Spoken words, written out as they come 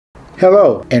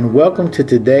Hello, and welcome to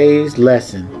today's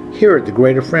lesson here at the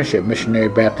Greater Friendship Missionary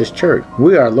Baptist Church.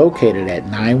 We are located at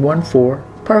 914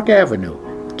 Park Avenue,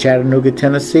 Chattanooga,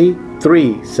 Tennessee,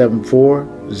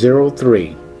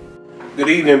 37403. Good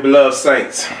evening, beloved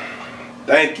saints.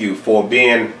 Thank you for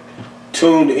being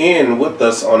tuned in with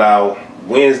us on our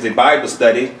Wednesday Bible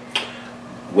study.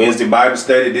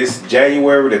 This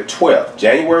January the 12th,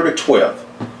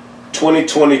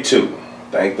 2022.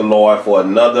 Thank the Lord for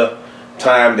another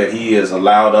time that He has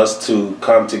allowed us to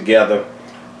come together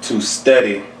to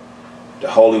study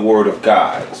the Holy Word of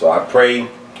God. So I pray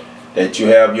that you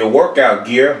have your workout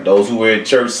gear. Those who were at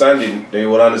church Sunday, they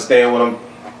will understand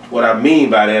what I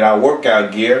mean by that, our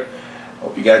workout gear.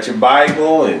 Hope you got your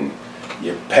Bible and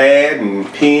your pad and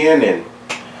pen,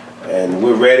 and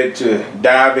we're ready to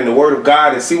dive in the Word of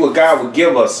God and see what God will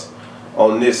give us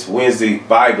on this Wednesday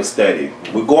Bible study.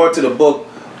 We're going to the book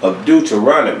of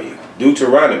Deuteronomy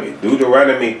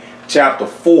chapter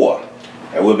 4,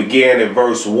 and we'll begin at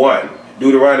verse 1.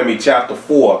 Deuteronomy chapter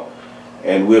 4,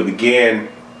 and we'll begin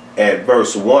at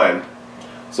verse 1.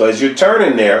 So as you're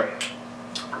turning there,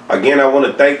 again, I want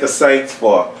to thank the saints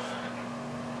for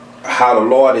how the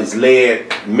Lord has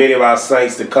led many of our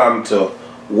saints to come to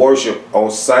worship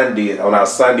on Sunday, on our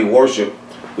Sunday worship.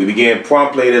 We begin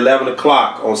promptly at 11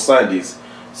 o'clock on Sundays.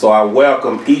 So I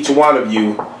welcome each one of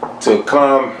you to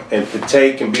come and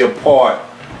partake and be a part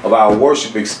of our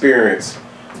worship experience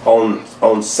on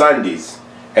Sundays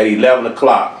at 11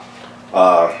 o'clock.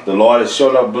 The Lord has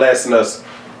shown up blessing us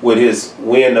with His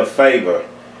wind of favor,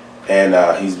 and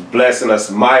He's blessing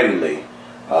us mightily.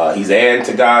 He's adding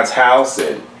to God's house,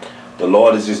 and the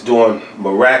Lord is just doing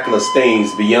miraculous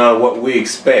things beyond what we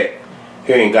expect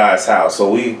here in God's house. So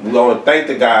we want to thank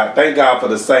God for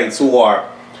the saints who are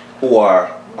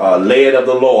led of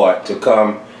the Lord to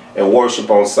come and worship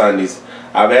on Sundays.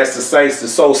 I've asked the saints to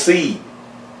sow seed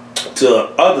to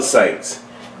other saints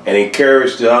and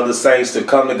encourage the other saints to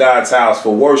come to God's house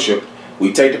for worship.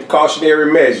 We take the precautionary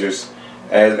measures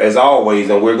as always,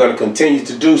 and we're going to continue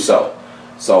to do so.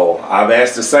 So I've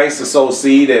asked the saints to sow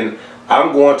seed, and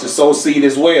I'm going to sow seed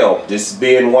as well. This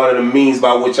being one of the means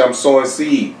by which I'm sowing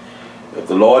seed. If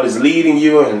the Lord is leading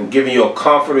you and giving you a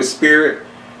comforted spirit,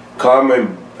 come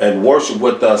and worship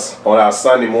with us on our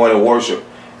Sunday morning worship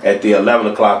at the 11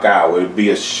 o'clock hour. It would be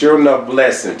a sure enough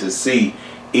blessing to see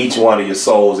each one of your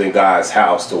souls in God's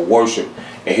house to worship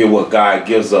and hear what God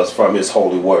gives us from His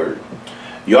holy word.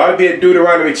 You ought to be at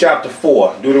Deuteronomy chapter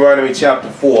 4. Deuteronomy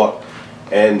chapter 4,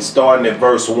 and starting at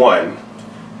verse 1.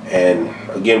 And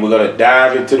again, we're going to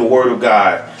dive into the Word of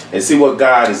God and see what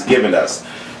God has given us.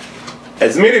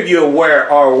 As many of you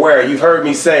are aware, you've heard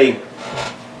me say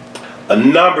a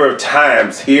number of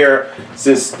times here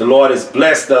since the Lord has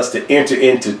blessed us to enter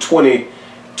into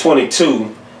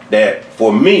 2022 that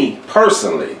for me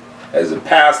personally, as a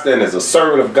pastor and as a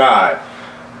servant of God,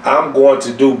 I'm going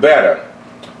to do better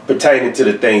pertaining to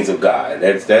the things of God.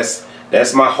 That's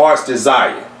my heart's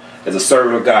desire as a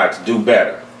servant of God, to do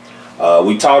better.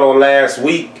 We taught on last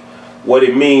week what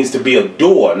it means to be a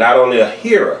doer, not only a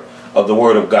hearer of the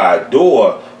Word of God,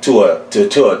 doer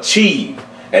to achieve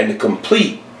and to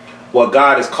complete what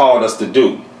God has called us to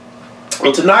do.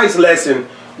 On tonight's lesson,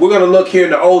 we're going to look here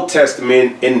in the Old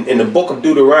Testament, in the book of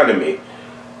Deuteronomy,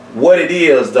 what it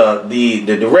is, the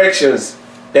directions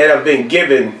that have been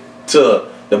given to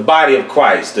the body of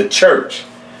Christ, the church,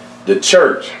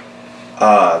 those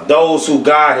who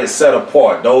God has set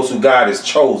apart, those who God has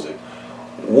chosen,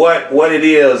 what it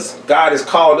is God has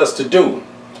called us to do.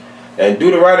 And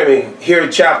Deuteronomy, here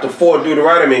in chapter 4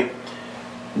 Deuteronomy,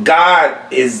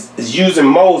 God is using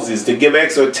Moses to give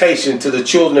exhortation to the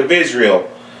children of Israel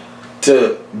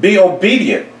to be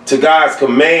obedient to God's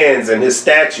commands and His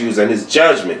statutes and His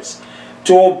judgments,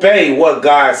 to obey what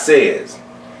God says.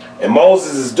 And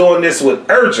Moses is doing this with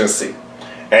urgency.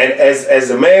 And as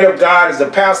a man of God, as the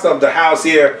pastor of the house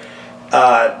here,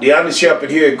 the under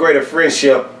shepherd here at Greater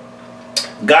Friendship,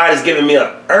 God has given me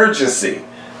an urgency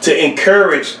to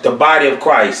encourage the body of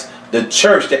Christ, the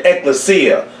church, the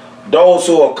ecclesia, those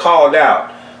who are called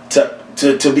out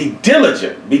to be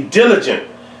diligent,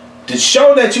 to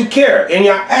show that you care in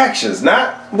your actions,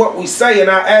 not what we say in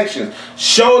our actions.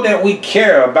 Show that we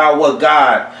care about what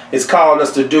God is calling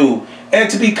us to do, and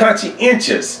to be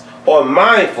conscientious or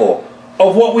mindful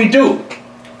of what we do.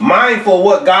 Mindful of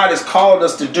what God has called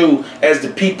us to do as the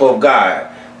people of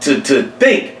God. To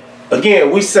think.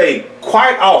 Again, we say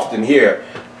quite often here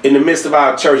in the midst of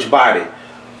our church body,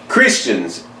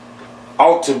 Christians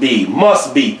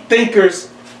must be thinkers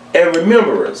and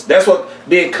rememberers. That's what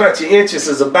being conscientious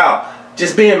is about.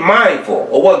 Just being mindful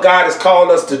of what God has called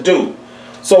us to do.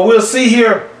 So we'll see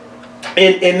here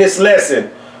in this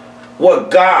lesson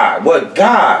what God,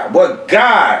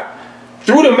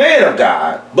 through the man of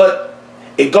God, but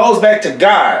it goes back to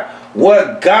God,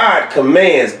 what God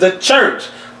commands, the church,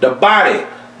 the body,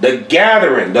 the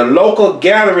gathering, the local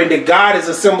gathering that God has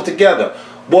assembled together,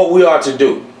 what we are to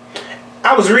do.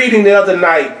 I was reading the other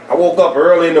night. I woke up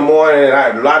early in the morning,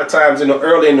 and a lot of times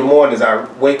early in the mornings I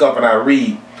wake up and I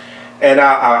read. And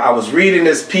I was reading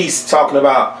this piece talking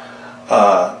about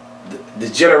the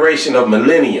generation of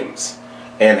millenniums,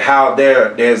 and how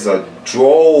there's a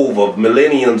drove of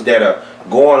millenniums that are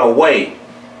going away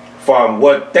from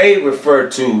what they refer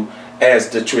to as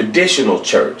the traditional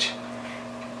church.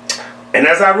 And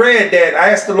as I read that, I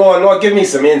asked the Lord, Lord, give me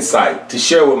some insight to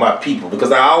share with my people,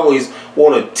 because I always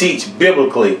want to teach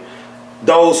biblically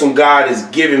those whom God has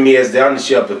given me as the under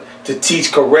shepherd to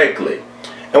teach correctly.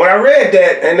 And when I read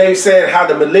that, and they said how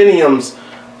the millenniums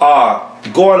are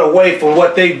going away from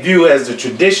what they view as the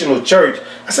traditional church,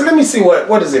 I said, let me see what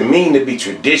does it mean to be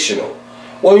traditional.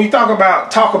 When you talk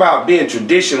about being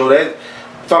traditional, that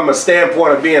from a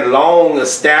standpoint of being long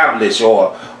established,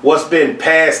 or what's been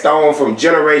passed on from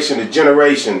generation to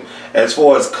generation as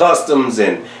far as customs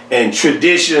and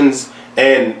traditions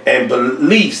and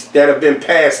beliefs that have been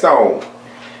passed on.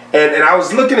 And I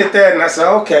was looking at that and I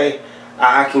said, okay,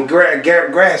 I can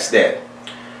grasp that.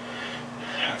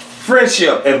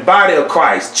 Friendship and body of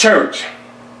Christ, church.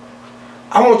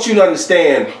 I want you to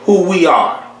understand who we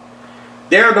are.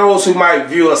 There are those who might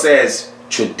view us as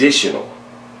traditional.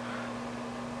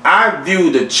 I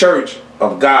view the church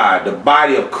of God, the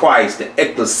body of Christ, the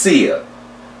ecclesia,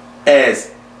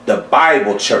 as the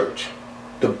Bible church.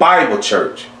 The Bible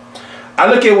church.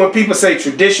 I look at when people say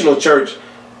traditional church,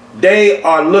 they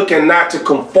are looking not to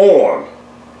conform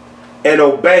and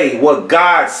obey what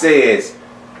God says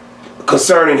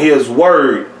concerning his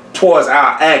word towards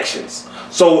our actions.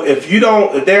 So if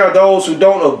there are those who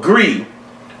don't agree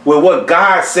with what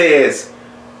God says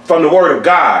from the word of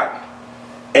God,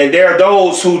 and there are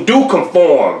those who do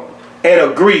conform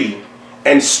and agree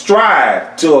and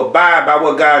strive to abide by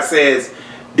what God says,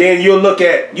 then you'll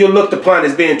looked upon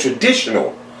as being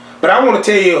traditional. But I want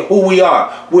to tell you who we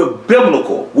are. We're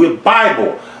biblical. We're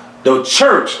Bible. The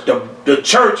church, the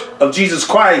church of Jesus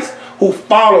Christ, who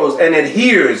follows and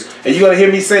adheres, and you're going to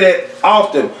hear me say that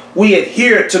often, we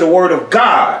adhere to the word of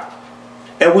God,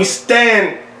 and we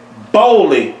stand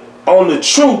boldly on the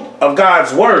truth of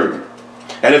God's word.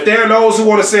 And if there are those who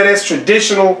want to say that's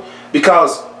traditional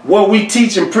because what we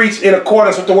teach and preach in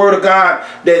accordance with the word of God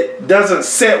that doesn't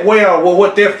set well with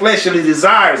what their fleshly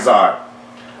desires are,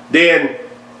 then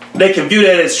they can view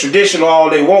that as traditional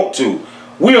all they want to.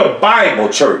 We're a Bible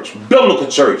church, biblical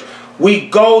church. We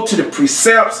go to the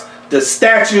precepts, the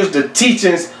statutes, the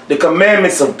teachings, the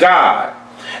commandments of God.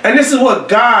 And this is what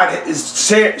God is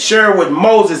sharing with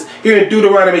Moses here in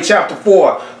Deuteronomy chapter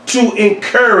 4 to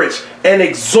encourage and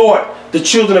exhort the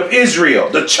children of Israel,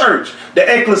 the church,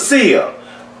 the ecclesia.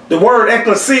 The word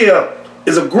ecclesia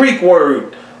is a Greek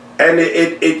word, and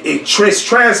it's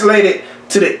translated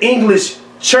to the English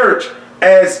church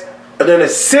as an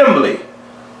assembly.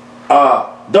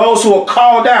 Those who are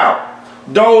called out,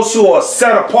 those who are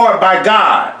set apart by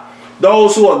God,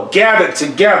 those who are gathered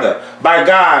together by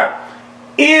God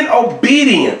in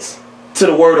obedience to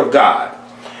the word of God.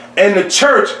 And the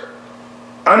church,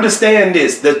 understand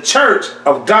this, the church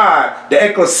of God, the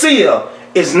ecclesia,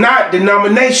 is not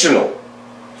denominational.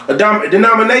 A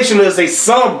denominational is a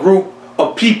subgroup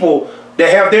of people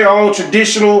that have their own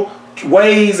traditional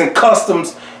ways and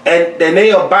customs, and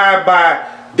they abide by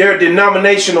their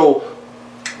denominational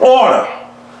order.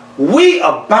 We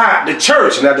abide, the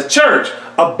church, now the church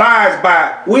abides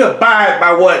by, we abide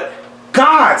by what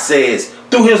God says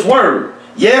through his word.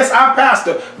 Yes, I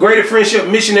pastor Greater Friendship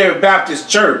Missionary Baptist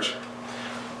Church.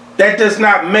 That does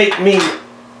not make me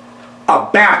a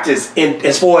Baptist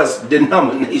as far as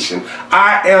denomination.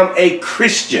 I am a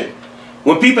Christian.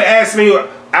 When people ask me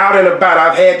out and about,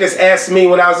 I've had this asked me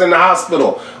when I was in the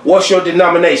hospital, what's your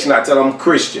denomination? I tell them I'm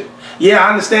Christian. Yeah, I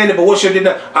understand it, but what's your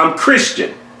denomination? I'm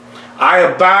Christian. I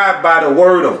abide by the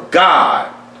word of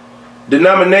God.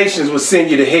 Denominations will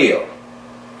send you to hell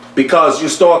because you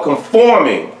start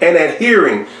conforming and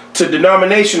adhering to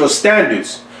denominational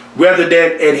standards rather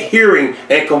than adhering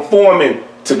and conforming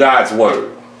to God's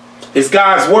word. It's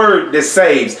God's word that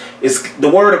saves. The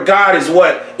word of God is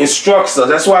what instructs us.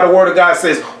 That's why the word of God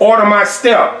says, order my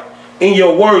step in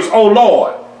your words, O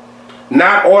Lord.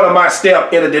 Not order my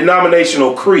step in a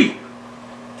denominational creed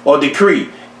or decree.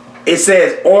 It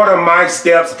says, order my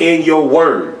steps in your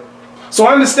word. So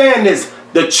understand this,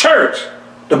 the church,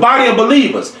 the body of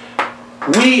believers,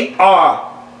 we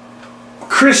are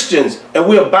Christians and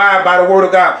we abide by the word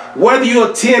of God. Whether you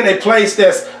attend a place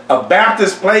that's a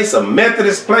Baptist place, a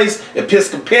Methodist place,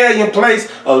 Episcopalian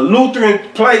place, a Lutheran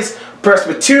place,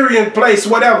 Presbyterian place,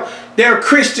 whatever. There are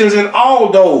Christians in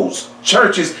all those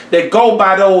churches that go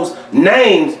by those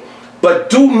names, but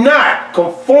do not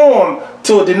conform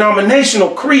to a denominational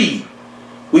creed.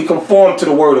 We conform to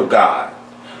the Word of God.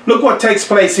 Look what takes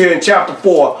place here in chapter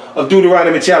 4 of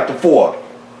Deuteronomy chapter 4.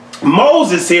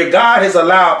 Moses here, God has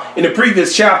allowed, in the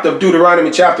previous chapter of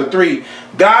Deuteronomy chapter 3,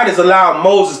 God has allowed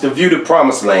Moses to view the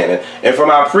promised land. And from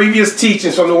our previous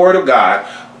teachings from the Word of God,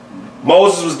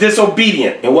 Moses was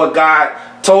disobedient in what God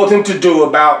told him to do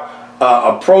about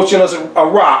approaching a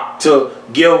rock to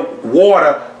give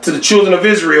water to the children of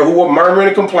Israel who were murmuring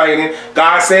and complaining.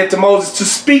 God said to Moses to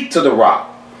speak to the rock.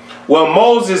 Well,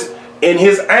 Moses, in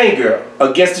his anger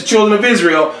against the children of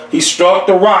Israel, he struck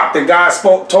the rock that God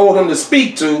told him to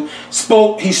speak to.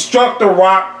 He struck the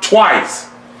rock twice.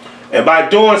 And by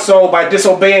doing so, by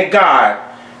disobeying God,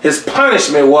 his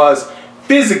punishment was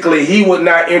physically he would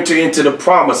not enter into the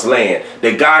promised land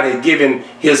that God had given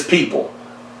his people.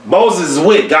 Moses is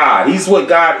with God. He's with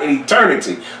God in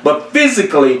eternity. But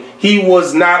physically, he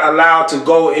was not allowed to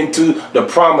go into the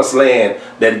promised land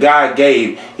that God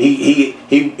gave. He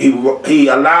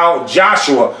allowed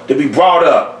Joshua to be brought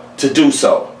up to do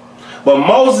so. But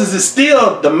Moses is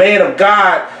still the man of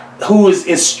God who is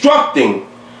instructing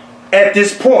at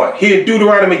this point. Here in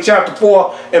Deuteronomy chapter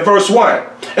 4 and verse 1.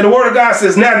 And the Word of God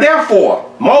says, now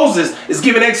therefore, Moses is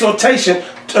giving exhortation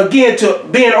again to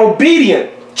being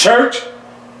obedient, church,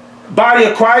 body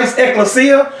of Christ,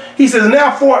 ecclesia. He says,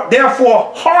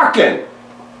 therefore hearken,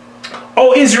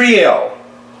 O Israel,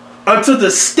 unto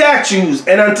the statutes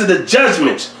and unto the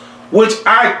judgments which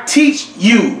I teach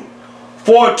you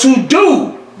for to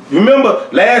do. Remember,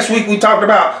 last week we talked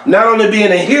about not only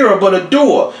being a hearer, but a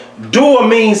doer. Doer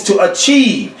means to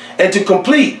achieve and to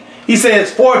complete. He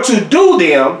says, for to do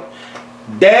them,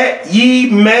 that ye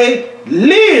may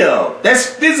live. That's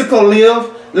physical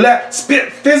living.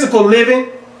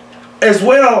 As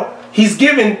well, he's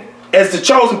given, as the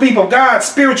chosen people of God,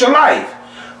 spiritual life.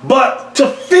 But to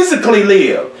physically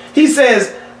live, he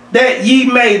says that ye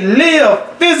may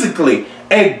live physically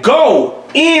and go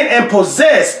in and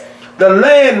possess the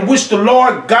land which the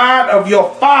Lord God of your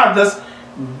fathers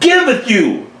giveth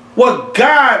you. What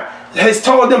God has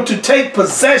told them to take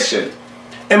possession.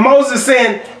 And Moses is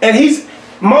saying, and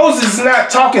Moses is not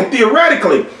talking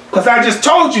theoretically, because I just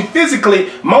told you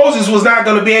physically Moses was not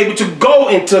going to be able to go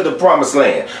into the promised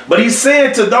land. But he's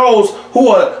saying to those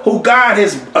who God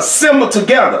has assembled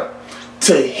together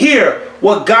to hear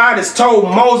what God has told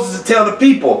Moses to tell the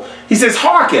people. He says,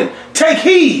 hearken, take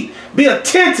heed, be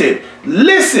attentive,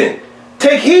 listen,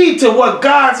 take heed to what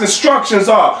God's instructions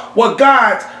are, what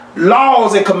God's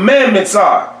laws and commandments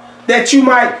are, that you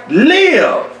might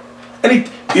live. And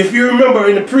if you remember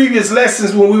in the previous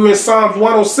lessons when we were in Psalms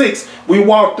 106, we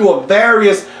walked through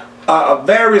various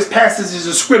passages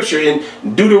of scripture in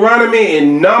Deuteronomy,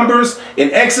 in Numbers,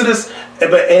 in Exodus.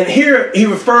 And here he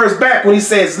refers back when he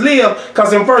says live,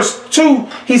 because in verse 2,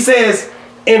 he says,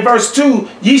 in verse 2,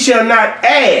 ye shall not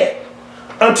add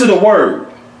unto the word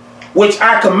which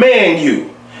I command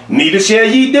you, neither shall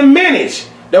ye diminish.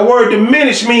 The word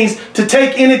diminish means to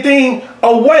take anything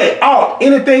away,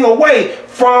 anything away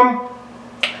from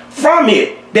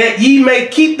it, that ye may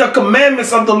keep the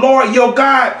commandments of the Lord your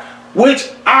God, which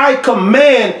I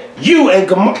command you. And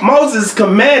Moses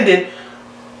commanded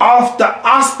off the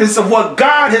auspice of what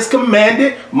God has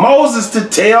commanded Moses to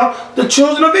tell the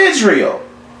children of Israel.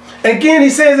 Again, he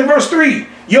says in verse 3,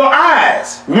 your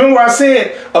eyes. Remember I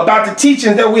said about the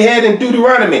teachings that we had in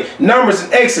Deuteronomy, Numbers,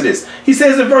 and Exodus. He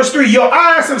says in verse 3, your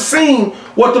eyes have seen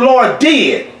what the Lord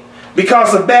did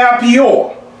because of Baal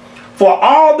Peor. For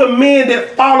all the men that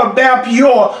follow Baal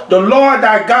Peor, the Lord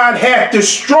thy God hath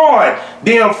destroyed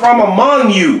them from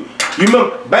among you. You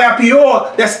remember Baal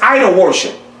Peor, that's idol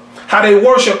worship. How they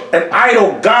worship an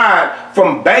idol god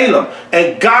from Balaam.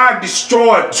 And God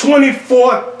destroyed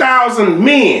 24,000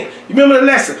 men. You remember the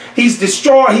lesson? He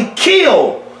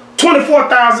killed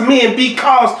 24,000 men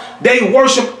because they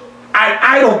worship an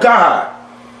idol god.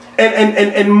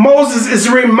 And Moses is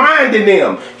reminding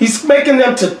them. He's making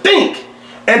them to think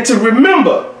and to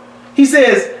remember. He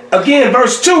says, again,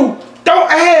 verse 2, don't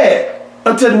add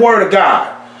unto the word of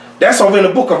God. That's over in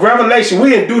the book of Revelation.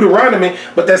 We're in Deuteronomy,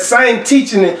 but that same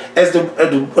teaching as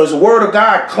the word of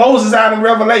God closes out in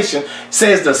Revelation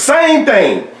says the same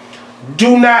thing.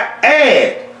 Do not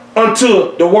add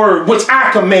unto the word which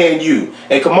I command you.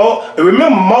 And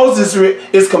remember, Moses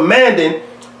is commanding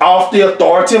off the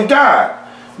authority of God,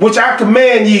 which I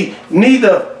command ye,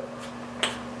 neither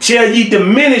shall ye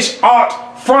diminish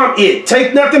aught from it.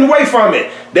 Take nothing away from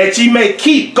it, that ye may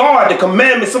keep, guard the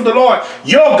commandments of the Lord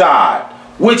your God,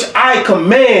 which I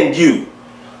command you.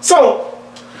 So,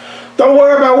 don't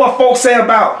worry about what folks say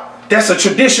about that's a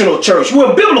traditional church.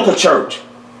 We're a biblical church.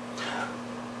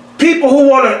 People who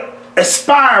want to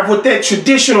aspire with that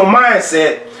traditional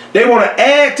mindset, they want to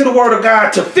add to the Word of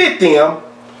God to fit them,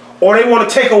 or they want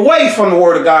to take away from the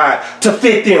Word of God to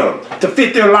fit them, to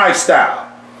fit their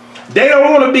lifestyle. They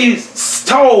don't want to be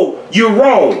told you're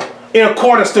wrong in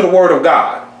accordance to the Word of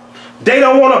God. They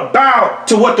don't want to bow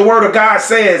to what the Word of God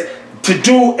says to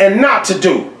do and not to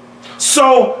do.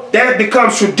 So that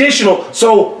becomes traditional,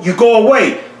 so you go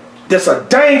away. That's a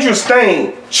dangerous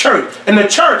thing, church. And the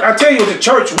church, I tell you what the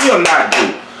church will not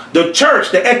do. The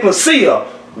church, the ecclesia,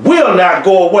 will not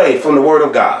go away from the Word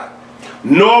of God.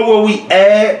 Nor will we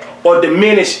add or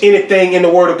diminish anything in the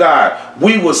Word of God.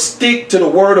 We will stick to the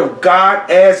Word of God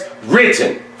as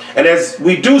written. And as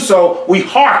we do so, we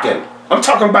hearken. I'm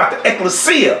talking about the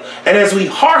ecclesia. And as we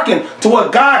hearken to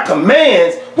what God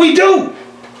commands, we do.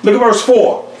 Look at verse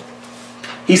 4.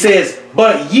 He says,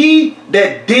 but ye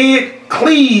that did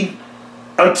cleave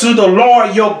unto the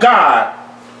Lord your God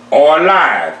are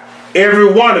alive,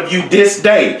 every one of you this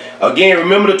day. Again,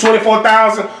 remember the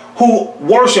 24,000 who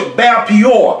worship Baal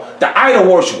Peor, the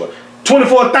idol worshiper.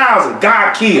 24,000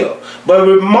 God killed.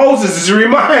 But Moses is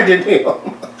reminding him.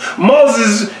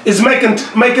 Moses is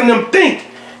making them think.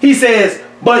 He says,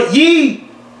 but ye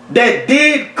that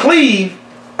did cleave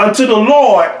unto the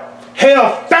Lord,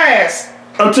 held fast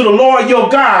unto the Lord your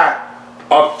God,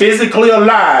 are physically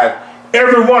alive,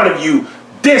 every one of you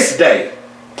this day.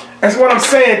 That's what I'm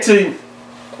saying to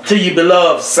you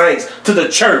beloved saints, to the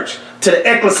church, to the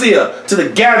ecclesia, to the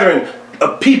gathering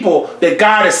of people that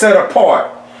God has set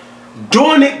apart.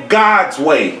 Doing it God's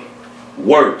way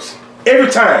works. Every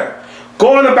time.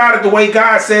 Going about it the way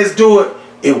God says do it,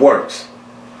 it works.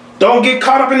 Don't get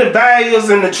caught up in the values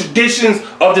and the traditions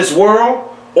of this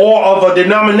world or of a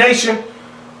denomination.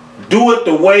 Do it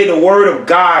the way the Word of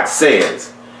God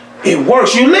says. It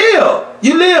works. You live.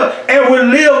 You live and will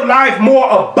live life more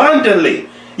abundantly.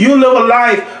 You live a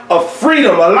life of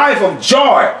freedom, a life of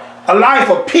joy, a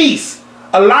life of peace,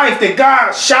 a life that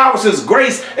God showers His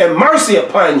grace and mercy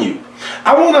upon you.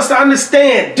 I want us to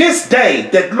understand this day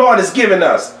that the Lord has given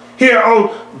us here on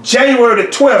January the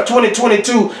 12th,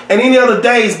 2022, and any other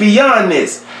days beyond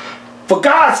this. For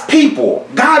God's people,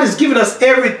 God has given us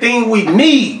everything we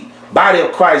need, body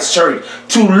of Christ church,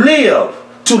 to live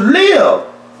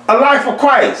a life of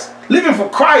Christ. Living for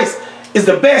Christ is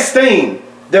the best thing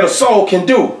that a soul can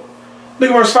do. Look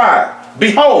at verse 5.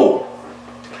 Behold,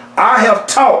 I have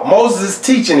taught, Moses is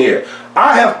teaching here,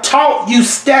 I have taught you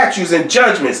statutes and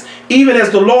judgments, even as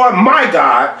the Lord my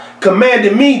God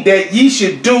commanded me that ye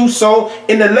should do so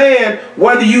in the land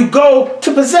whether you go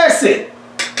to possess it.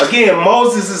 Again,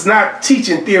 Moses is not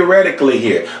teaching theoretically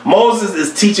here. Moses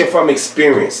is teaching from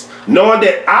experience. Knowing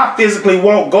that I physically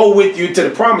won't go with you to the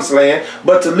promised land,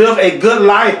 but to live a good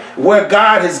life where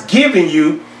God has given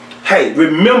you. Hey,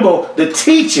 remember the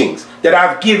teachings that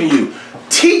I've given you.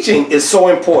 Teaching is so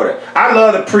important. I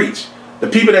love to preach. The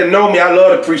people that know me, I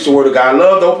love to preach the Word of God. I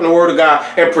love to open the Word of God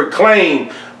and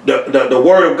proclaim the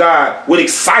Word of God with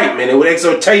excitement and with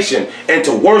exhortation, and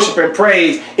to worship and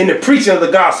praise in the preaching of the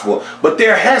gospel. But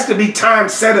there has to be time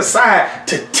set aside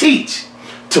to teach,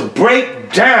 to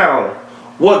break down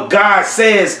what God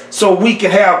says, so we can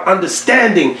have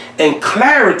understanding and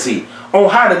clarity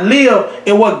on how to live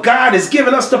in what God has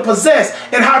given us to possess,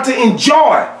 and how to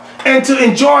enjoy, and to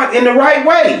enjoy it in the right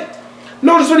way.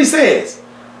 Notice what he says.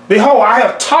 Behold, I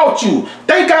have taught you.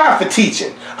 Thank God for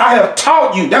teaching. I have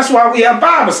taught you. That's why we have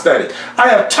Bible study. I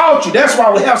have taught you. That's why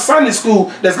we have Sunday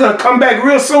school that's going to come back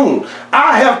real soon.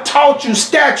 I have taught you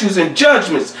statutes and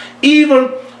judgments,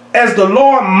 even as the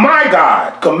Lord my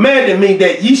God commanded me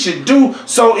that ye should do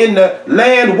so in the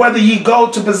land whether ye go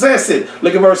to possess it.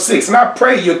 Look at verse 6. And I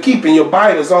pray you're keeping your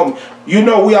Bibles on. You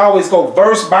know we always go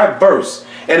verse by verse.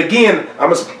 And again,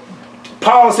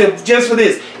 Paul said just for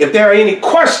this, if there are any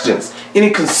questions,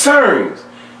 any concerns,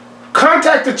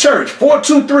 contact the church,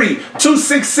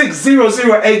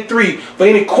 423-266-0083 for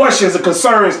any questions or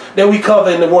concerns that we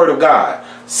cover in the Word of God.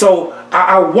 So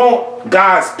I want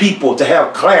God's people to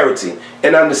have clarity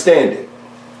and understanding.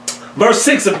 Verse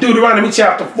 6 of Deuteronomy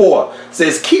chapter 4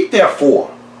 says, keep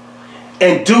therefore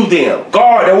and do them.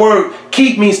 Guard, the word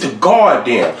keep means to guard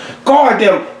them. Guard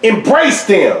them, embrace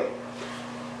them.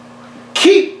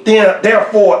 Keep them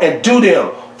therefore and do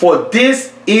them. For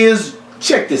this is,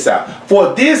 check this out,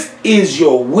 for this is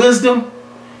your wisdom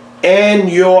and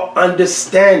your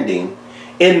understanding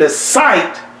in the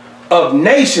sight of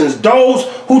nations, those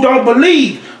who don't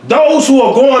believe, those who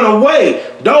are going away,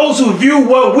 those who view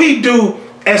what we do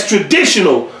as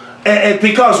traditional, and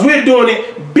because we're doing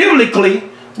it biblically.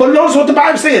 But notice what the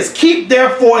Bible says: keep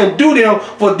therefore and do them,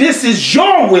 for this is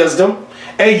your wisdom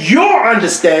and your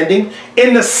understanding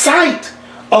in the sight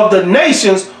of the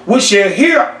nations, which shall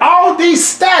hear all these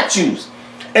statutes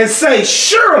and say,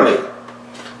 surely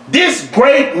this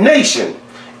great nation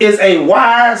is a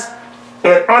wise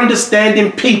and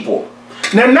understanding people.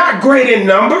 Now, not great in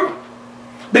number,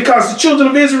 because the children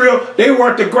of Israel, they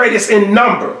weren't the greatest in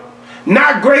number.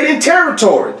 Not great in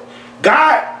territory.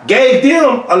 God gave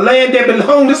them a land that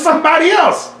belonged to somebody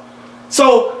else.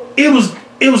 So it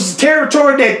was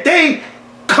territory that they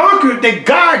conquered, that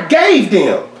God gave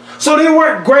them. So they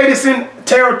weren't greatest in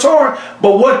territory,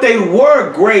 but what they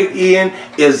were great in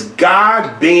is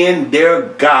God being their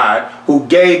God, who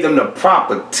gave them the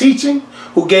proper teaching,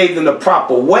 who gave them the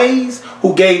proper ways,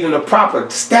 who gave them the proper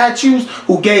statutes,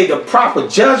 who gave the proper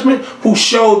judgment, who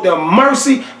showed them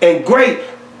mercy. And great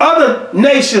other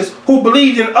nations who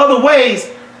believed in other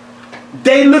ways,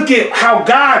 they look at how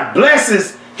God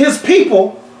blesses his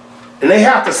people, and they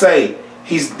have to say,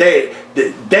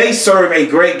 they serve a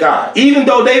great God. Even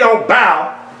though they don't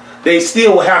bow, they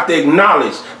still will have to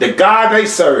acknowledge the God they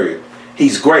serve.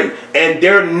 He's great. And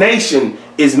their nation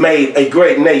is made a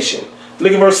great nation.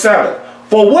 Look at verse 7.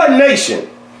 For what nation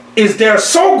is there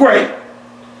so great,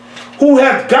 who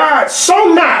hath God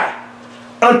so nigh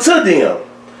unto them,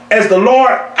 as the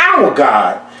Lord our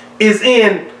God is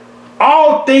in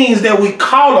all things that we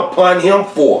call upon him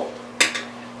for?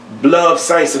 Beloved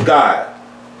saints of God,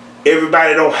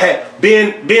 everybody don't have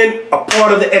been a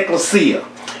part of the ecclesia.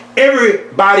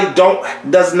 Everybody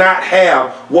does not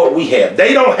have what we have.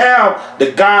 They don't have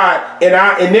the God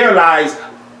in their lives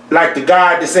like the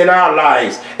God that's in our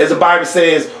lives, as the Bible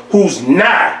says, who's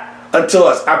nigh unto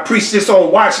us. I preached this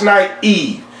on Watch Night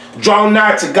Eve. Draw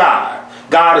nigh to God.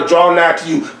 God will draw nigh to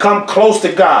you. Come close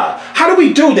to God. How do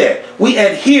we do that? We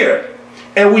adhere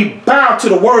and we bow to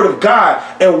the word of God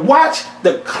and watch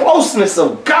the closeness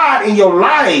of God in your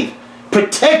life,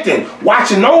 protecting,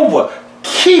 watching over,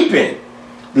 keeping,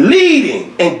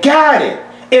 leading, and guiding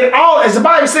in all, as the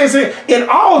Bible says, in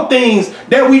all things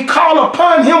that we call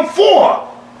upon him for.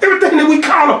 Everything that we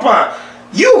call upon.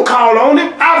 You call on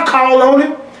him. I've called on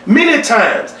him many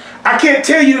times. I can't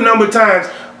tell you the number of times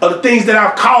of the things that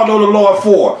I've called on the Lord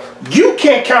for. You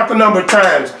can't count the number of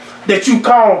times that you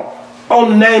call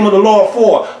on the name of the Lord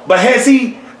for. But has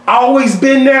he always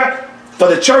been there for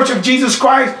the church of Jesus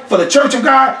Christ, for the church of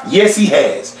God? Yes, he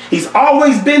has. He's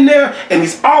always been there, and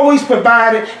he's always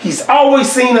provided. He's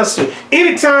always seen us through.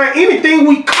 Anytime, anything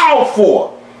we call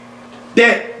for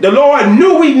that the Lord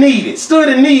knew we needed, stood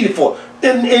in need for,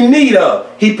 in need of,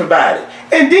 he provided.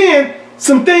 And then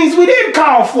some things we didn't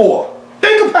call for.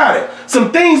 Think about it.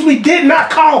 Some things we did not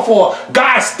call for,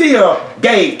 God still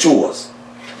gave to us.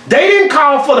 They didn't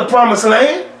call for the promised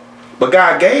land, but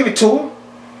God gave it to them.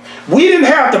 We didn't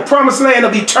have the promised land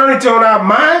of eternity on our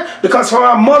mind, because from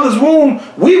our mother's womb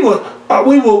we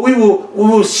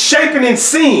were shapen in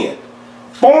sin,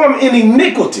 formed in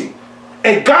iniquity,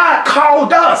 and God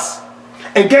called us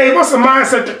and gave us a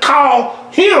mindset to call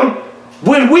him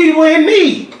when we were in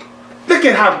need. Look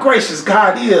at how gracious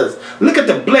God is. Look at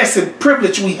the blessed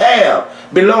privilege we have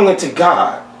belonging to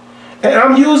God. And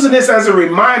I'm using this as a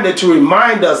reminder to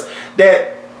remind us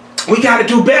that we got to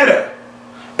do better.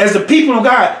 As the people of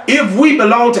God, if we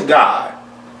belong to God,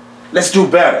 let's do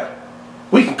better.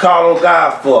 We can call on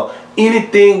God for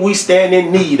anything we stand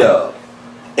in need of,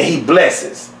 and he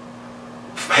blesses.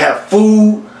 Have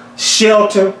food,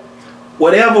 shelter,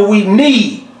 whatever we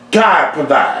need, God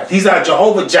provides. He's our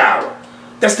Jehovah-Jireh.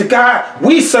 That's the God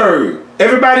we serve.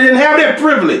 Everybody didn't have that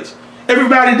privilege.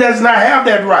 Everybody does not have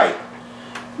that right.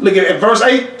 Look at verse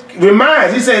 8.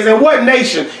 Reminds, he says, and what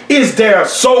nation is there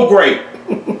so great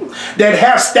that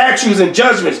have statutes and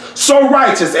judgments so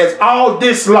righteous as all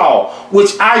this law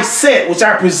which I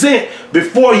present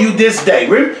before you this day?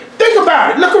 Think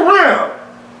about it. Look around.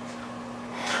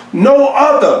 No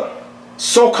other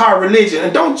so-called religion,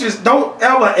 and don't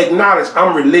ever acknowledge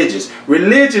I'm religious.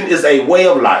 Religion is a way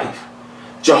of life.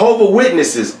 Jehovah's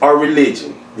Witnesses are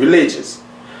religious.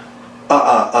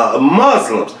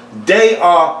 Muslims, they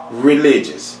are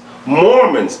religious.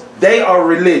 Mormons, they are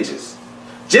religious.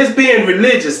 Just being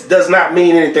religious does not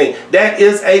mean anything. That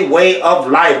is a way of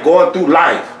life, going through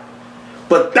life.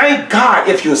 But thank God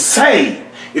if you're saved,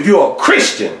 if you're a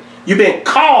Christian, you've been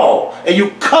called and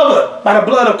you're covered by the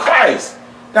blood of Christ.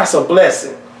 That's a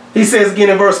blessing. He says again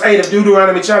in verse 8 of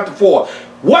Deuteronomy chapter 4,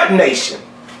 what nation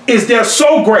is there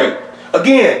so great?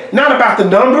 Again, not about the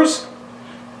numbers,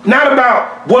 not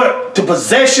about what the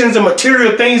possessions and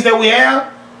material things that we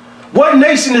have. What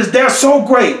nation is there so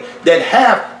great that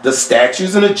hath the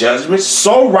statutes and the judgments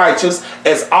so righteous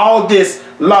as all this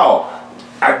law?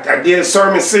 I did a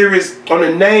sermon series on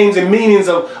the names and meanings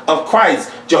of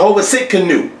Christ. Jehovah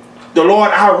Sitkanu, the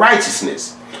Lord our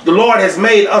righteousness. The Lord has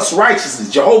made us righteousness.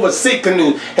 Jehovah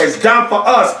Sitkanu has done for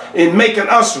us in making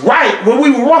us right when we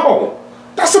were wrong.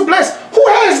 That's a blessing. Who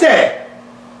has that?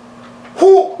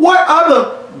 What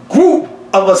other group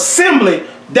of assembly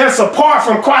that's apart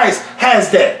from Christ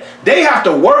has that? They have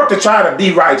to work to try to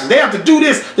be righteous. They have to do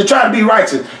this to try to be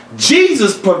righteous.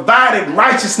 Jesus provided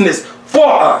righteousness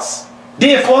for us.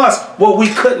 Did for us what we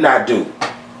could not do.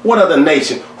 What other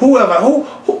nation?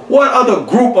 What other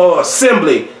group or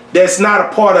assembly that's not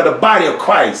a part of the body of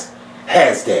Christ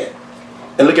has that?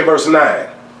 And look at verse 9.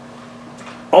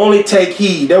 Only take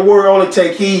heed. That word only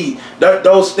take heed.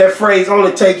 That phrase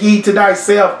only take heed to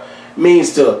thyself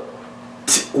means to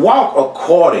walk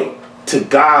according to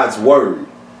God's word.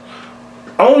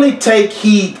 Only take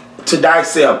heed to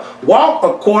thyself. Walk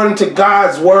according to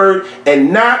God's word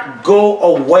and not go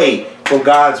away from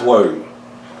God's word.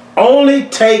 Only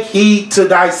take heed to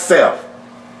thyself.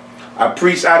 I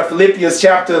preached out of Philippians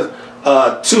chapter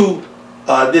 2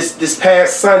 this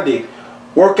past Sunday.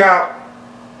 Work out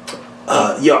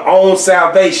your own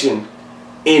salvation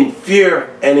in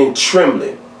fear and in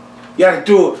trembling. You got to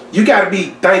do it. You got to be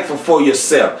thankful for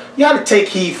yourself. You got to take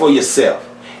heed for yourself.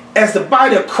 As the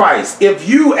body of Christ, if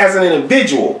you as an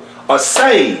individual are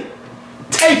saved,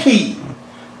 take heed.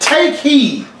 Take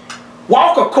heed.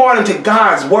 Walk according to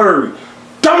God's word.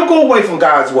 Don't go away from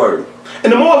God's word.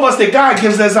 And the more of us that God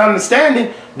gives us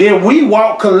understanding, then we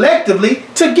walk collectively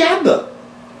together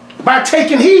by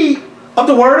taking heed of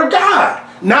the word of God,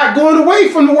 not going away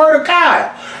from the word of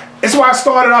God. That's why I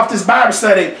started off this Bible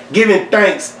study giving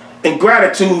thanks and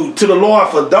gratitude to the Lord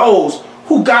for those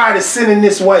who God is sending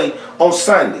this way on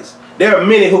Sundays. There are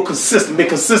many who been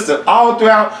consistent all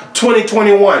throughout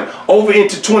 2021 over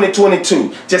into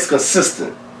 2022. Just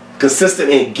consistent. Consistent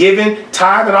in giving,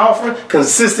 tithe and offering,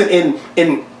 consistent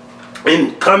in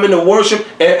coming to worship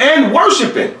and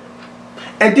worshiping.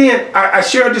 And then I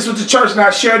shared this with the church, and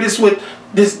I shared this with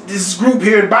this group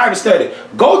here in Bible study.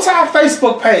 Go to our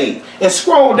Facebook page and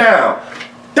scroll down.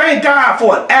 Thank God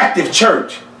for an active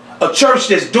church. A church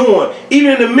that's doing,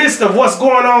 even in the midst of what's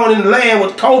going on in the land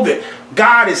with COVID,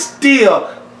 God is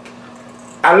still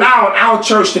allowing our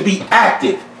church to be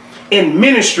active in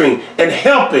ministering and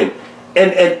helping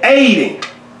and aiding.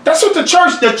 That's what the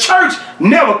church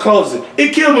never closes.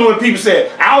 It kills me when people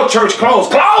say, our church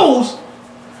closed. Closed?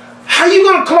 How you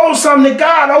going to close something that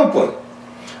God opened?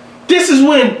 This is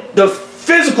when the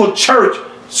physical church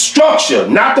structure,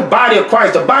 not the body of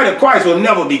Christ. The body of Christ will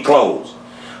never be closed.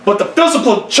 But the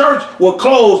physical church will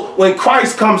close when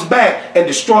Christ comes back and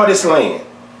destroy this land.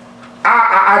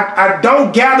 I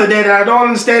don't gather that, and I don't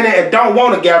understand that, and don't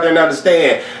want to gather and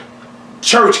understand.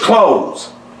 Church closed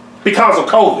because of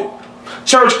COVID.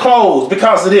 Church closed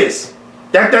because of this.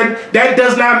 That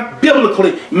does not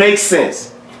biblically make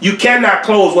sense. You cannot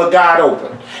close what God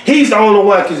opened. He's the only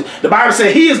one, because the Bible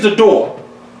says he is the door.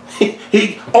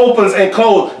 He opens and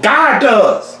closes. God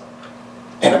does.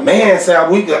 And a man said,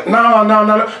 no.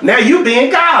 Now you being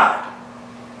God.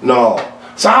 No.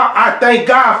 So I thank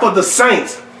God for the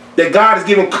saints that God is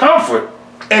giving comfort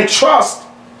and trust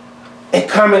and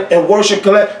coming and worship.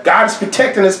 God is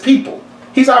protecting his people.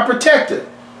 He's our protector.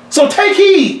 So take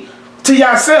heed to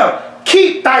yourself.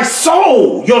 Keep thy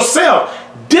soul, yourself,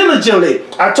 diligently.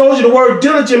 I told you the word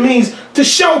diligent means to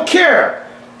show care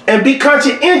and be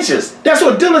conscientious. That's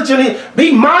what diligently,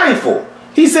 be mindful.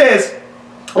 He says,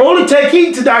 only take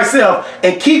heed to thyself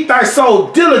and keep thy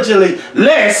soul diligently,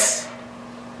 lest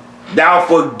thou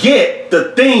forget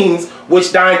the things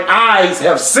which thine eyes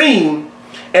have seen,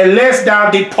 and lest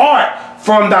thou depart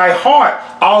from thy heart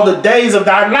all the days of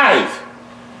thy life.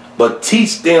 But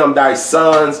teach them thy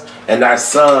sons and thy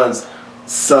sons'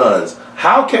 sons.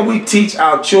 How can we teach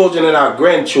our children and our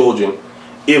grandchildren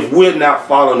if we're not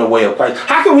following the way of Christ?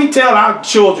 How can we tell our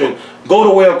children, go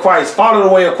the way of Christ, follow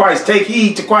the way of Christ, take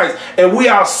heed to Christ, and we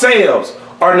ourselves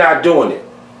are not doing it?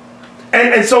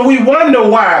 And so we wonder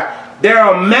why there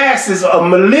are masses of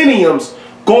millenniums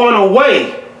going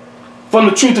away from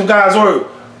the truth of God's word.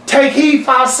 Take heed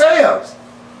for ourselves.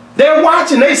 They're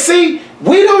watching, they see,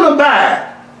 we don't abide.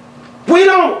 We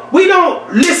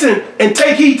don't listen and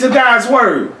take heed to God's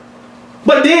word.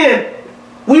 But then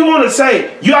we want to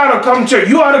say, you ought to come to church,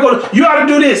 you ought to go, you ought to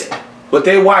do this. But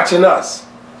they're watching us.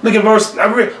 Look at verse,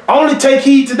 only take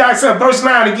heed to thyself, verse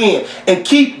 9 again, and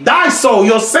keep thy soul,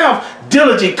 yourself,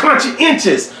 diligent,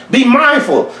 conscientious, be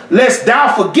mindful, lest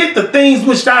thou forget the things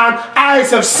which thine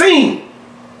eyes have seen.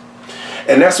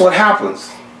 And that's what happens.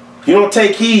 you don't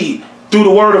take heed through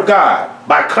the word of God,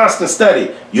 by constant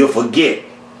study, you'll forget.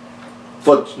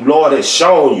 For the Lord has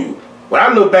shown you. When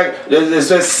I look back, there's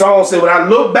this song said, when I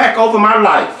look back over my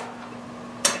life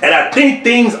and I think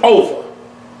things over,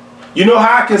 you know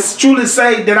how I can truly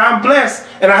say that I'm blessed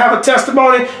and I have a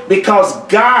testimony? Because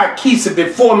God keeps it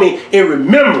before me in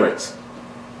remembrance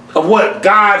of what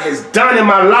God has done in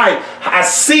my life. I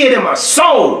see it in my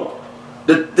soul.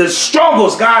 The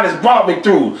struggles God has brought me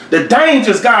through, the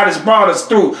dangers God has brought us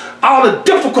through, all the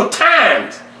difficult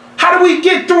times. How do we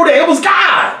get through that? It was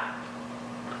God.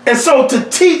 And so to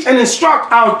teach and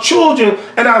instruct our children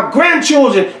and our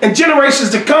grandchildren and generations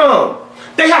to come,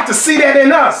 they have to see that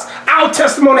in us. Our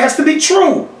testimony has to be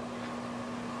true.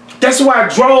 That's why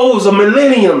droves of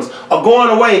millenniums are going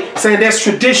away saying that's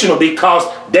traditional, because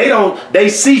they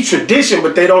see tradition,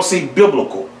 but they don't see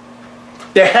biblical.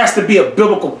 There has to be a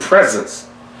biblical presence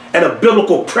and a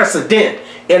biblical precedent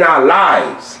in our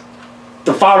lives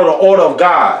to follow the order of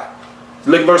God.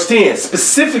 Look at verse 10.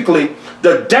 Specifically,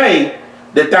 the day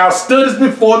that thou stoodest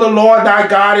before the Lord thy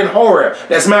God in Horeb,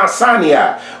 that's Mount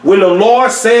Sinai, when the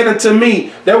Lord said unto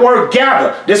me, that word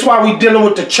gather, that's why we're dealing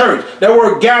with the church. That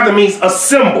word gather means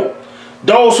assemble.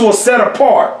 Those who are set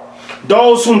apart,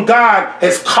 those whom God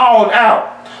has called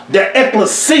out, the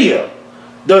ecclesia,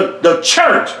 the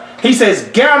church. He says,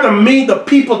 gather me the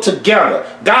people together.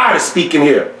 God is speaking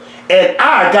here. And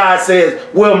I, God says,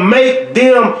 will make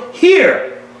them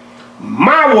hear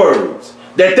my words,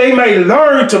 that they may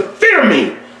learn to fear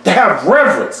me, to have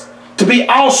reverence, to be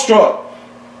awestruck,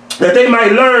 that they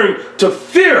may learn to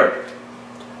fear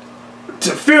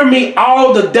me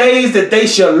all the days that they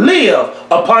shall live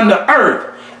upon the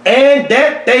earth, and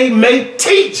that they may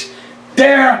teach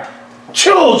their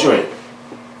children.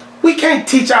 We can't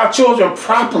teach our children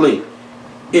properly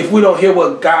if we don't hear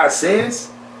what God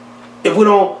says, if we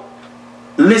don't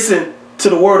listen to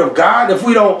the word of God, if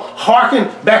we don't hearken.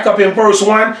 Back up in verse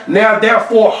 1, now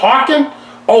therefore hearken,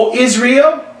 O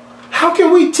Israel. How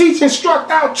can we teach,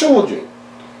 instruct our children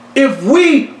if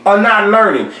we are not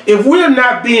learning, if we're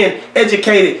not being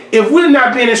educated, if we're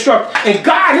not being instructed? And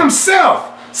God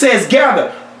himself says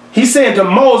gather. He said to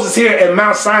Moses here at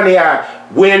Mount Sinai,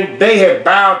 when they had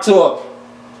bowed to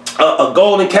a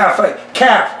golden calf,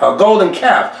 a golden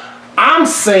calf. I'm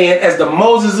saying, as the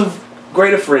Moses of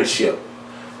greater friendship,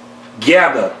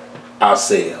 gather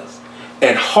ourselves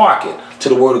and hearken to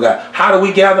the word of God. How do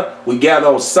we gather? We gather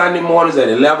on Sunday mornings at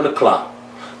 11 o'clock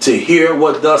to hear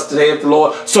what thus saith the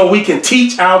Lord, so we can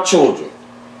teach our children,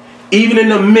 even in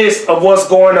the midst of what's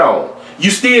going on.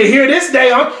 You still here this day,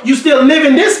 aren't you? You still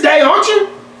living this day, aren't you?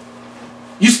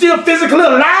 You still physically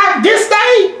alive this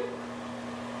day?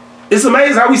 It's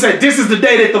amazing how we say, this is the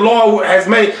day that the Lord has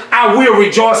made. I will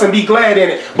rejoice and be glad in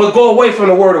it. But go away from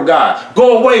the word of God.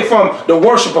 Go away from the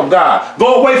worship of God.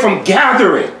 Go away from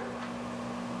gathering.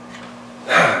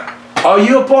 Are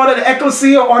you a part of the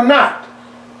ecclesia or not?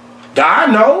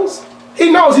 God knows.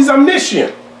 He knows. He's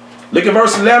omniscient. Look at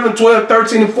verse 11, 12,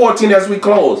 13, and 14 as we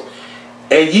close.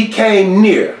 And ye came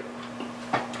near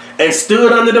and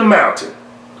stood under the mountain,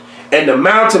 and the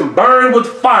mountain burned with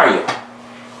fire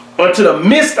unto the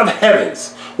midst of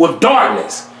heavens, with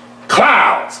darkness,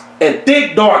 clouds, and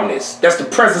thick darkness. That's the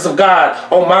presence of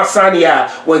God on Mount Sinai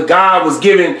when God was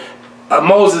giving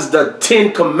Moses the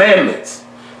 10 commandments.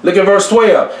 Look at verse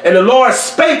 12. And the Lord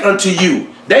spake unto you.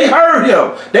 They heard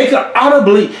him. They could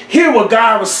audibly hear what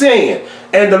God was saying.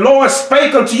 And the Lord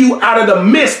spake unto you out of the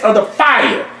midst of the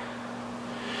fire.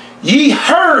 Ye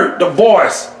heard the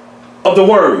voice of the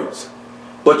words,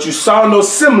 but you saw no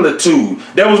similitude.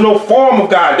 There was no form of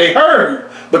God. They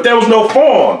heard, but there was no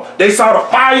form. They saw the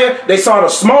fire. They saw the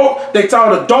smoke. They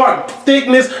saw the dark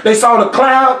thickness. They saw the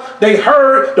cloud. They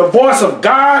heard the voice of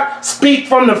God speak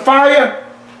from the fire.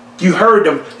 You heard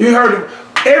them. You heard them.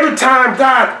 Every time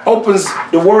God opens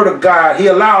the word of God, he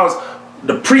allows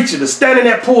the preacher to stand in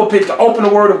that pulpit to open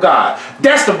the word of God.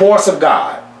 That's the voice of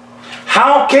God.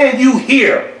 How can you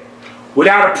hear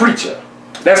without a preacher?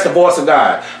 That's the voice of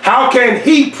God. How can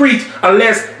he preach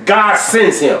unless God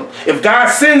sends him? If God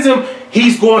sends him,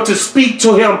 he's going to speak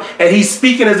to him, and he's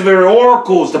speaking as the very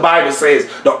oracles, the Bible says.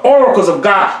 The oracles of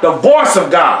God, the voice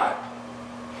of God.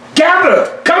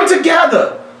 Gather, come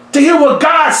together to hear what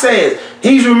God says.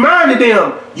 He's reminded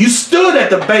them, you stood at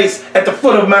the base, at the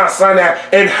foot of Mount Sinai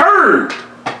and heard.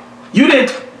 You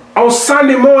didn't, on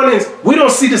Sunday mornings, we don't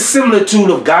see the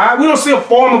similitude of God. We don't see a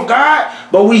form of God,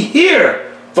 but we hear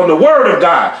from the word of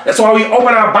God. That's why we open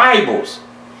our Bibles.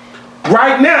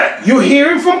 Right now, you're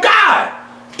hearing from God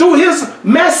through his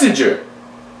messenger,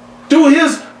 through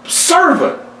his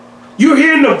servant. You're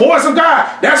hearing the voice of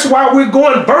God. That's why we're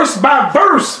going verse by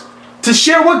verse to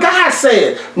share what God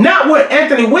said. Not what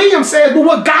Anthony Williams says, but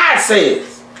what God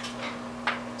says.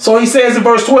 So he says in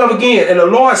verse 12 again, and the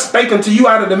Lord spake unto you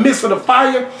out of the midst of the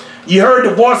fire. Ye heard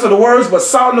the voice of the words, but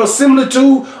saw no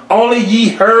similitude, only ye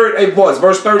heard a voice.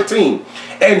 Verse 13.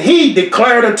 And he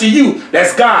declared unto you,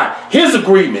 that's God, his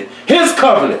agreement, his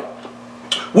covenant,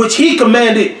 which he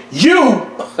commanded you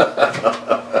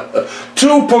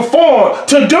to perform,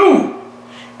 to do,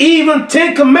 even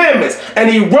 10 commandments. And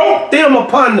he wrote them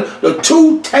upon the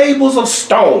 2 tables of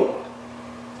stone.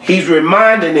 He's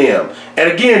reminding them.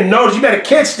 And again, notice, you better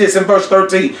catch this in verse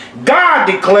 13. God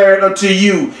declared unto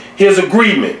you his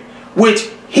agreement, which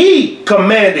he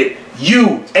commanded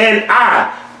you and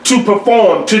I to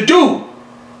perform, to do.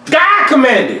 God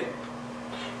commanded.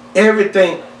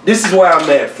 Everything. This is where I'm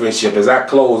at, friendship, as I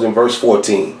close in verse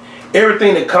 14.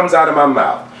 Everything that comes out of my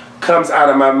mouth comes out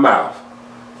of my mouth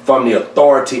from the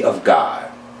authority of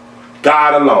God.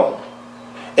 God alone.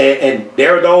 And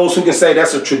there are those who can say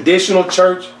that's a traditional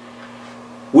church.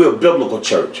 We're a biblical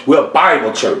church. We're a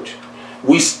Bible church.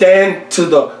 We stand to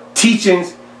the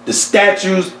teachings, the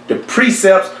statutes, the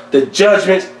precepts, the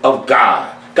judgments of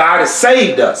God. God has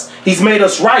saved us. He's made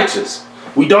us righteous.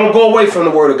 We don't go away from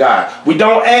the word of God. We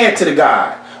don't add to the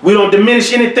God. We don't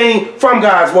diminish anything from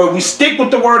God's word. We stick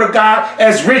with the word of God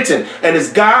as written. And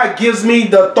as God gives me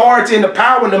the authority and the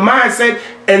power and the mindset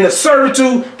and the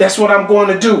servitude, that's what I'm going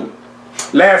to do.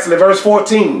 Lastly, verse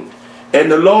 14.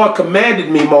 And the Lord commanded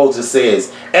me, Moses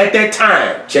says, at that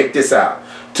time, check this out,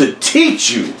 to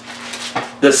teach you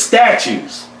the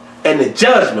statutes and the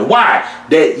judgment. Why?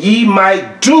 That ye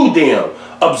might do them,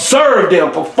 observe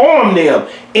them, perform them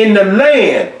in the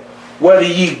land, whether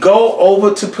ye go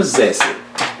over to possess it.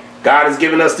 God has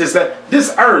given us this.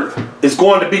 This earth is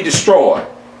going to be destroyed.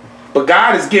 But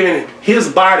God has given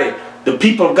his body, the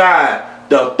people of God,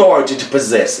 the authority to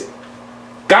possess it.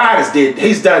 God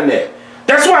he's done that.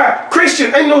 That's why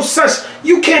Christian ain't no such,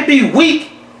 you can't be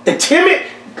weak and timid.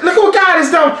 Look what God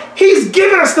has done. He's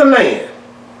given us the land.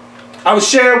 I was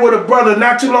sharing with a brother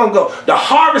not too long ago. The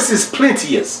harvest is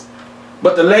plenteous,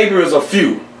 but the laborers are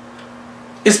few.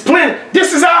 It's plenty.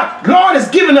 This is our Lord has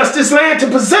given us this land to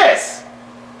possess.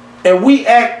 And we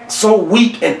act so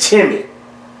weak and timid,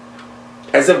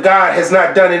 as if God has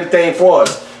not done anything for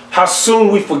us. How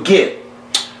soon we forget.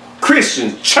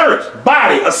 Christians, church,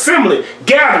 body, assembly,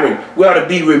 gathering, we ought to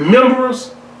be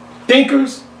rememberers,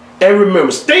 thinkers, and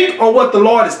remembrers. Think on what the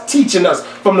Lord is teaching us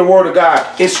from the word of God,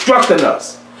 instructing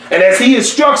us. And as he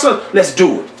instructs us, let's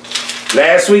do it.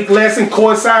 Last week's lesson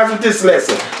coincides with this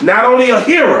lesson. Not only a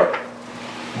hearer,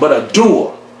 but a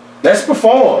doer. Let's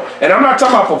perform. And I'm not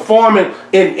talking about performing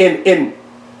in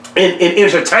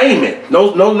entertainment.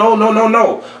 No.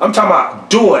 I'm talking about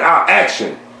doing our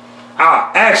action.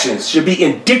 Our actions should be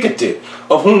indicative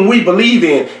of whom we believe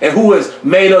in and who has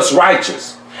made us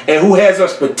righteous and who has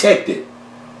us protected.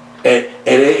 And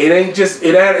it ain't just,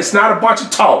 it's not a bunch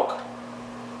of talk.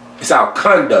 It's our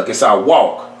conduct. It's our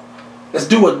walk. Let's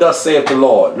do what thus saith the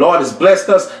Lord. Lord has blessed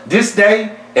us this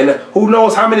day, and who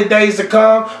knows how many days to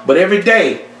come, but every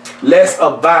day, let's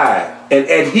abide and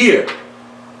adhere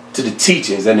to the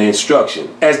teachings and the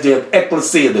instruction as the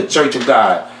ecclesia, the church of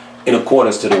God, in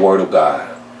accordance to the word of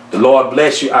God. The Lord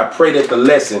bless you. I pray that the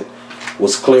lesson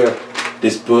was clear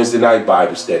this Wednesday night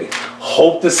Bible study.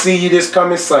 Hope to see you this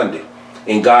coming Sunday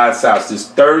in God's house. This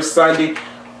third Sunday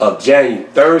of January.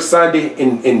 Third Sunday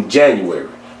in January.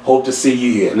 Hope to see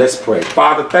you here. Let's pray.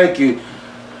 Father, thank you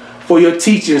for your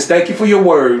teachings. Thank you for your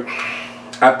word.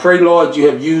 I pray, Lord, you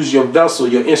have used your vessel,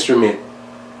 your instrument,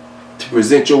 to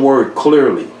present your word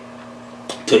clearly,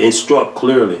 to instruct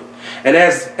clearly. And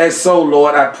as so,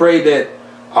 Lord, I pray that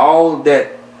all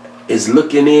that is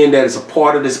looking in, that is a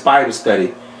part of this Bible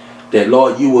study, that,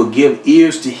 Lord, you will give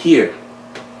ears to hear.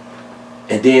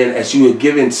 And then as you are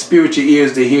giving spiritual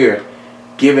ears to hear,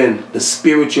 giving the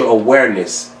spiritual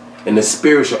awareness and the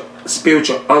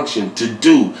spiritual unction to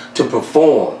do, to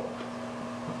perform,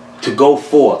 to go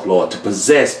forth, Lord, to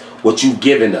possess what you've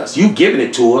given us. You've given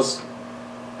it to us.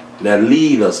 Now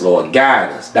lead us, Lord.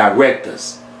 Guide us. Direct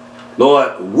us.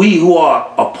 Lord, we who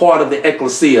are a part of the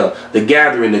ecclesia, the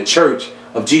gathering, the church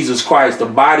of Jesus Christ, the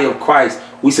body of Christ,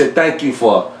 we say thank you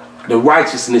for the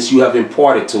righteousness you have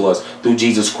imparted to us through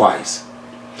Jesus Christ.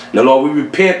 Now, Lord, we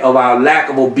repent of our lack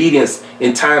of obedience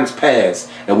in times past,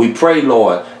 and we pray,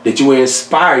 Lord, that you will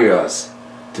inspire us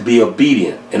to be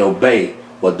obedient and obey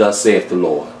what thus saith the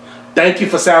Lord. Thank you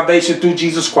for salvation through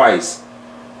Jesus Christ.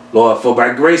 Lord, for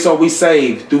by grace are we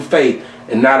saved through faith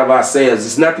and not of ourselves.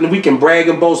 It's nothing we can brag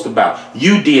and boast about.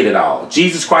 You did it all.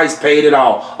 Jesus Christ paid it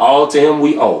all. All to him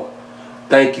we owe.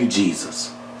 Thank you,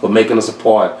 Jesus, for making us a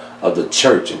part of the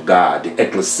church of God, the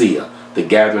ecclesia, the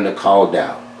gathering are called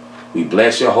out. We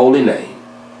bless your holy name.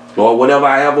 Lord, whatever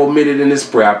I have omitted in this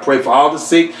prayer, I pray for all the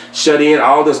sick, shut in,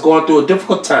 all that's going through a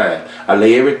difficult time. I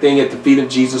lay everything at the feet of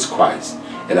Jesus Christ.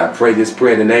 And I pray this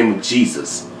prayer in the name of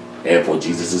Jesus and for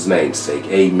Jesus' name's sake.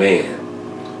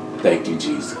 Amen. Thank you,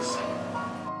 Jesus.